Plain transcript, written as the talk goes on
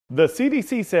The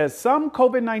CDC says some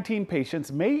COVID-19 patients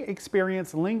may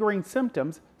experience lingering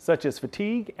symptoms such as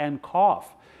fatigue and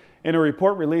cough. In a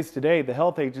report released today, the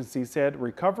health agency said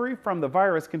recovery from the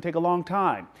virus can take a long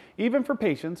time, even for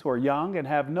patients who are young and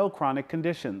have no chronic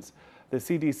conditions. The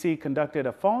CDC conducted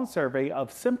a phone survey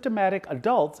of symptomatic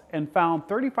adults and found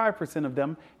 35% of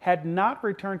them had not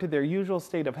returned to their usual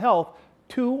state of health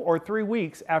 2 or 3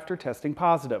 weeks after testing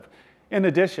positive. In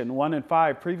addition, 1 in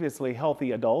 5 previously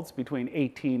healthy adults between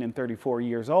 18 and 34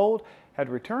 years old had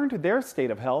returned to their state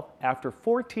of health after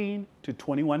 14 to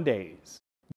 21 days.